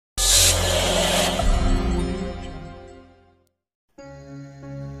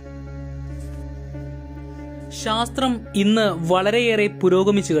ശാസ്ത്രം ഇന്ന് വളരെയേറെ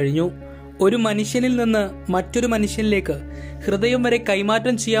പുരോഗമിച്ചു കഴിഞ്ഞു. ഒരു മനുഷ്യനിൽ നിന്ന് മറ്റൊരു മനുഷ്യനിലേക്ക് ഹൃദയം വരെ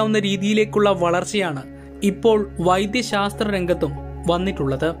കൈമാറ്റം ചെയ്യാവുന്ന രീതിയിലേക്കുള്ള വളർച്ചയാണ് ഇപ്പോൾ വൈദ്യശാസ്ത്ര രംഗത്തും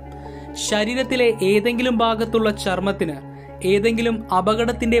വന്നിട്ടുള്ളത്. ശരീരത്തിലെ ഏതെങ്കിലും ഭാഗത്തുള്ള ചർമ്മത്തിന് ഏതെങ്കിലും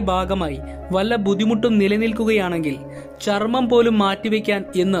അപകടത്തിന്റെ ഭാഗമായി വല്ല ബുദ്ധിമുട്ടും നിലനിൽക്കുകയാണെങ്കിൽ ചർമ്മം പോലും മാറ്റിവെക്കാൻ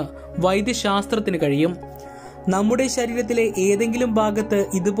ഇന്ന് വൈദ്യശാസ്ത്രത്തിന് കഴിയും. നമ്മുടെ ശരീരത്തിലെ ഏതെങ്കിലും ഭാഗത്ത്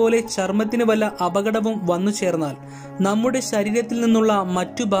ഇതുപോലെ ചർമ്മത്തിന് വല്ല അപകടവും വന്നു ചേർന്നാൽ നമ്മുടെ ശരീരത്തിൽ നിന്നുള്ള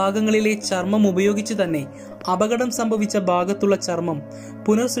മറ്റു ഭാഗങ്ങളിലെ ചർമ്മം ഉപയോഗിച്ച് തന്നെ അപകടം സംഭവിച്ച ഭാഗത്തുള്ള ചർമ്മം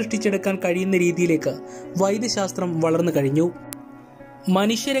പുനർസൃഷ്ടിച്ചെടുക്കാൻ കഴിയുന്ന രീതിയിലേക്ക് വൈദ്യശാസ്ത്രം വളർന്നു കഴിഞ്ഞു.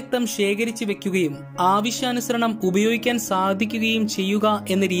 മനുഷ്യരക്തം ശേഖരിച്ചു വെക്കുകയും ആവശ്യാനുസരണം ഉപയോഗിക്കാൻ സാധിക്കുകയും ചെയ്യുക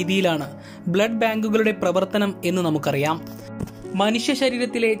എന്ന രീതിയിലാണ് ബ്ലഡ് ബാങ്കുകളുടെ പ്രവർത്തനം എന്ന് നമുക്കറിയാം. മനുഷ്യ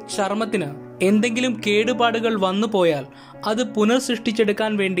ശരീരത്തിലെ ചർമ്മത്തിന് എന്തെങ്കിലും കേടുപാടുകൾ വന്നു പോയാൽ അത്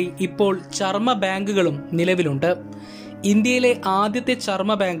പുനർസൃഷ്ടിച്ചെടുക്കാൻ വേണ്ടി ഇപ്പോൾ ചർമ്മ ബാങ്കുകളും നിലവിലുണ്ട്. ഇന്ത്യയിലെ ആദ്യത്തെ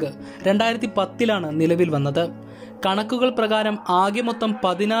ചർമ്മ ബാങ്ക് 2010 നിലവിൽ വന്നത്. കണക്കുകൾ പ്രകാരം ആകെ മൊത്തം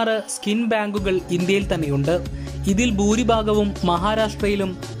 16 സ്കിൻ ബാങ്കുകൾ ഇന്ത്യയിൽ തന്നെയുണ്ട്. ഇതിൽ ഭൂരിഭാഗവും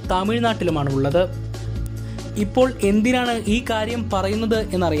മഹാരാഷ്ട്രയിലും തമിഴ്നാട്ടിലുമാണ് ഉള്ളത്. ഇപ്പോൾ എന്തിനാണ് ഈ കാര്യം പറയുന്നത്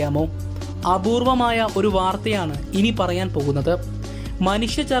എന്നറിയാമോ? അപൂർവമായ ഒരു വാർത്തയാണ് ഇനി പറയാൻ പോകുന്നത്.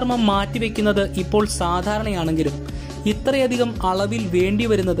 മനുഷ്യ ചർമ്മം മാറ്റിവെക്കുന്നത് ഇപ്പോൾ സാധാരണയാണെങ്കിലും ഇത്രയധികം അളവിൽ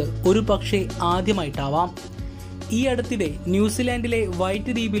വേണ്ടിവരുന്നത് ഒരു പക്ഷേ ആദ്യമായിട്ടാവാം. ഈ അടുത്തിടെ ന്യൂസിലാൻഡിലെ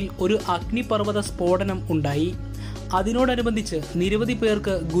വൈറ്റ് ദ്വീപിൽ ഒരു അഗ്നിപർവ്വത സ്ഫോടനം ഉണ്ടായി. അതിനോടനുബന്ധിച്ച് നിരവധി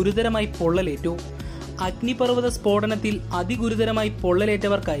പേർക്ക് ഗുരുതരമായി പൊള്ളലേറ്റു. അഗ്നിപർവ്വത സ്ഫോടനത്തിൽ അതിഗുരുതരമായി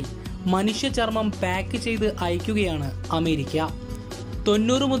പൊള്ളലേറ്റവർക്കായി മനുഷ്യ ചർമ്മം പാക്ക് ചെയ്ത് അയക്കുകയാണ് അമേരിക്ക.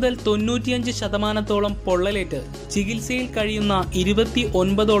 90 മുതൽ 95% പൊള്ളലേറ്റ് ചികിത്സയിൽ കഴിയുന്ന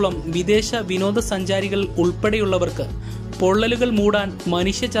 29ഓളം വിദേശ വിനോദസഞ്ചാരികൾ ഉൾപ്പെടെയുള്ളവർക്ക് പൊള്ളലുകൾ മൂടാൻ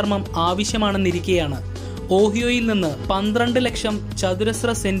മനുഷ്യ ചർമ്മം ആവശ്യമാണെന്നിരിക്കെയാണ് ഓഹിയോയിൽ നിന്ന് 12 ലക്ഷം ചതുരശ്ര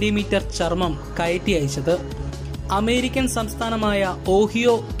സെന്റിമീറ്റർ ചർമ്മം കയറ്റി അയച്ചത്. അമേരിക്കൻ സംസ്ഥാനമായ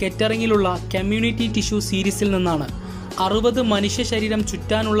ഓഹിയോ കെറ്ററിങ്ങിലുള്ള കമ്മ്യൂണിറ്റി ടിഷ്യൂ സീരീസിൽ നിന്നാണ് 60 മനുഷ്യ ശരീരം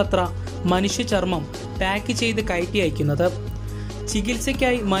ചുറ്റാനുള്ളത്ര മനുഷ്യ ചർമ്മം പാക്ക് ചെയ്ത് കയറ്റി അയക്കുന്നത്.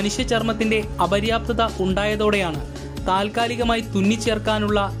 ചികിത്സയ്ക്കായി മനുഷ്യ ചർമ്മത്തിന്റെ അപര്യാപ്തത ഉണ്ടായതോടെയാണ് താൽക്കാലികമായി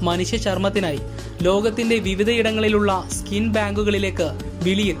തുന്നിച്ചേർക്കാനുള്ള മനുഷ്യ ചർമ്മത്തിനായി ലോകത്തിന്റെ വിവിധയിടങ്ങളിലുള്ള സ്കിൻ ബാങ്കുകളിലേക്ക്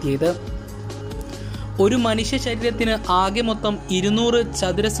വിളിയെത്തിയത്. ഒരു മനുഷ്യ ശരീരത്തിന് ആകെ മൊത്തം 200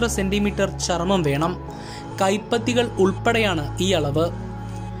 ചതുരശ്ര സെന്റിമീറ്റർ ചർമ്മം വേണം. കൈപ്പത്തികൾ ഉൾപ്പെടെയാണ് ഈ അളവ്.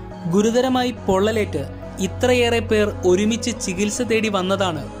 ഗുരുതരമായി പൊള്ളലേറ്റ് ഇത്രയേറെ പേർ ഒരുമിച്ച് ചികിത്സ തേടി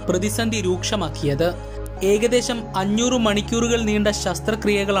വന്നതാണ് പ്രതിസന്ധി രൂക്ഷമാക്കിയത്. ഏകദേശം 500 മണിക്കൂറുകൾ നീണ്ട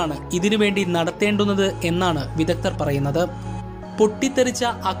ശസ്ത്രക്രിയകളാണ് ഇതിനുവേണ്ടി നടത്തേണ്ടുന്നത് എന്നാണ് വിദഗ്ധർ പറയുന്നത്. പൊട്ടിത്തെറിച്ച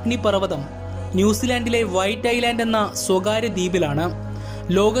അഗ്നിപർവ്വതം ന്യൂസിലാൻഡിലെ വൈറ്റ് ഐലാൻഡ് എന്ന സ്വകാര്യ ദ്വീപിലാണ്.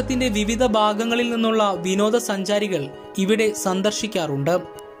 ലോകത്തിന്റെ വിവിധ ഭാഗങ്ങളിൽ നിന്നുള്ള വിനോദസഞ്ചാരികൾ ഇവിടെ സന്ദർശിക്കാറുണ്ട്.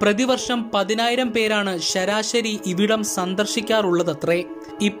 പ്രതിവർഷം 10,000 പേരാണ് ശരാശരി ഇവിടം സന്ദർശിക്കാറുള്ളതത്രേ.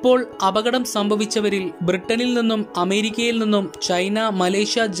 ഇപ്പോൾ അപകടം സംഭവിച്ചവരിൽ ബ്രിട്ടനിൽ നിന്നും അമേരിക്കയിൽ നിന്നും ചൈന,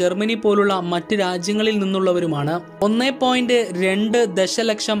 മലേഷ്യ, ജർമ്മനി പോലുള്ള മറ്റ് രാജ്യങ്ങളിൽ നിന്നുള്ളവരുമാണ്. 1.2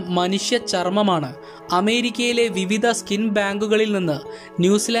 ദശലക്ഷം മനുഷ്യ ചർമ്മമാണ് അമേരിക്കയിലെ വിവിധ സ്കിൻ ബാങ്കുകളിൽ നിന്ന്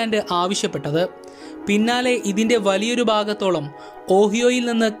ന്യൂസിലാൻഡ് ആവശ്യപ്പെട്ടത്. പിന്നാലെ ഇതിന്റെ വലിയൊരു ഭാഗത്തോളം ഓഹിയോയിൽ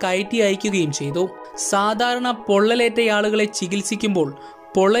നിന്ന് കയറ്റി അയക്കുകയും ചെയ്തു. സാധാരണ പൊള്ളലേറ്റയാളുകളെ ചികിത്സിക്കുമ്പോൾ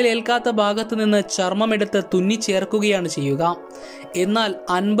പൊള്ളലേൽക്കാത്ത ഭാഗത്തു നിന്ന് ചർമ്മമെടുത്ത് തുന്നിച്ചേർക്കുകയാണ് ചെയ്യുക. എന്നാൽ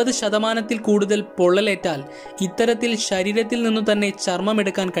 50% കൂടുതൽ പൊള്ളലേറ്റാൽ ഇത്തരത്തിൽ ശരീരത്തിൽ നിന്നു തന്നെ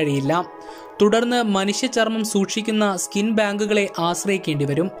ചർമ്മമെടുക്കാൻ കഴിയില്ല. തുടർന്ന് മനുഷ്യ ചർമ്മം സൂക്ഷിക്കുന്ന സ്കിൻ ബാങ്കുകളെ ആശ്രയിക്കേണ്ടി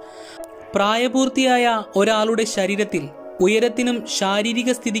വരും. പ്രായപൂർത്തിയായ ഒരാളുടെ ശരീരത്തിൽ ഉയരത്തിനും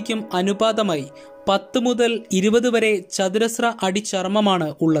ശാരീരിക സ്ഥിതിക്കും അനുപാതമായി 10 മുതൽ 20 വരെ ചതുരശ്ര അടി ചർമ്മമാണ്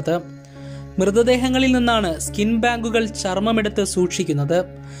ഉള്ളത്. മൃതദേഹങ്ങളിൽ നിന്നാണ് സ്കിൻ ബാങ്കുകൾ ചർമ്മമെടുത്ത് സൂക്ഷിക്കുന്നത്.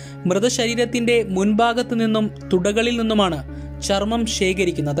 മൃതശരീരത്തിന്റെ മുൻഭാഗത്തു നിന്നും തുടകളിൽ നിന്നുമാണ് ചർമ്മം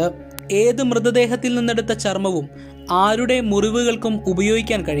ശേഖരിക്കുന്നത്. ഏത് മൃതദേഹത്തിൽ നിന്നെടുത്ത ചർമ്മവും ആരുടെ മുറിവുകൾക്കും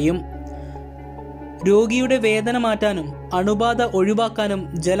ഉപയോഗിക്കാൻ കഴിയും. രോഗിയുടെ വേദന മാറ്റാനും അണുബാധ ഒഴിവാക്കാനും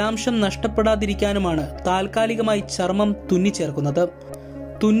ജലാംശം നഷ്ടപ്പെടാതിരിക്കാനുമാണ് താൽക്കാലികമായി ചർമ്മം തുന്നിച്ചേർക്കുന്നത്.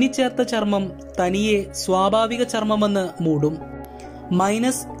 തുന്നിച്ചേർത്ത ചർമ്മം തനിയെ സ്വാഭാവിക ചർമ്മമെന്ന് മൂടും.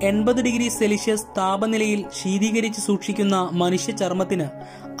 -80°C താപനിലയിൽ ശീതീകരിച്ച് സൂക്ഷിക്കുന്ന മനുഷ്യ ചർമ്മത്തിന്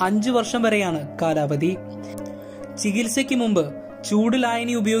 5 വർഷം വരെയാണ് കാലാവധി. ചികിത്സയ്ക്ക് മുമ്പ്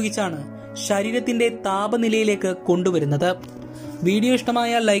ചൂടുലായനി ഉപയോഗിച്ചാണ് ശരീരത്തിന്റെ താപനിലയിലേക്ക് കൊണ്ടുവരുന്നത്. വീഡിയോ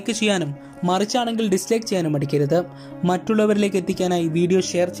ഇഷ്ടമായാൽ ലൈക്ക് ചെയ്യാനും മറിച്ചാണെങ്കിൽ ഡിസ്ലൈക്ക് ചെയ്യാനും മടിക്കരുത്. മറ്റുള്ളവരിലേക്ക് എത്തിക്കാനായി വീഡിയോ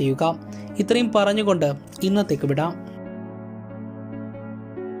ഷെയർ ചെയ്യുക. ഇത്രയും പറഞ്ഞുകൊണ്ട് ഇന്നത്തേക്ക് വിടാം.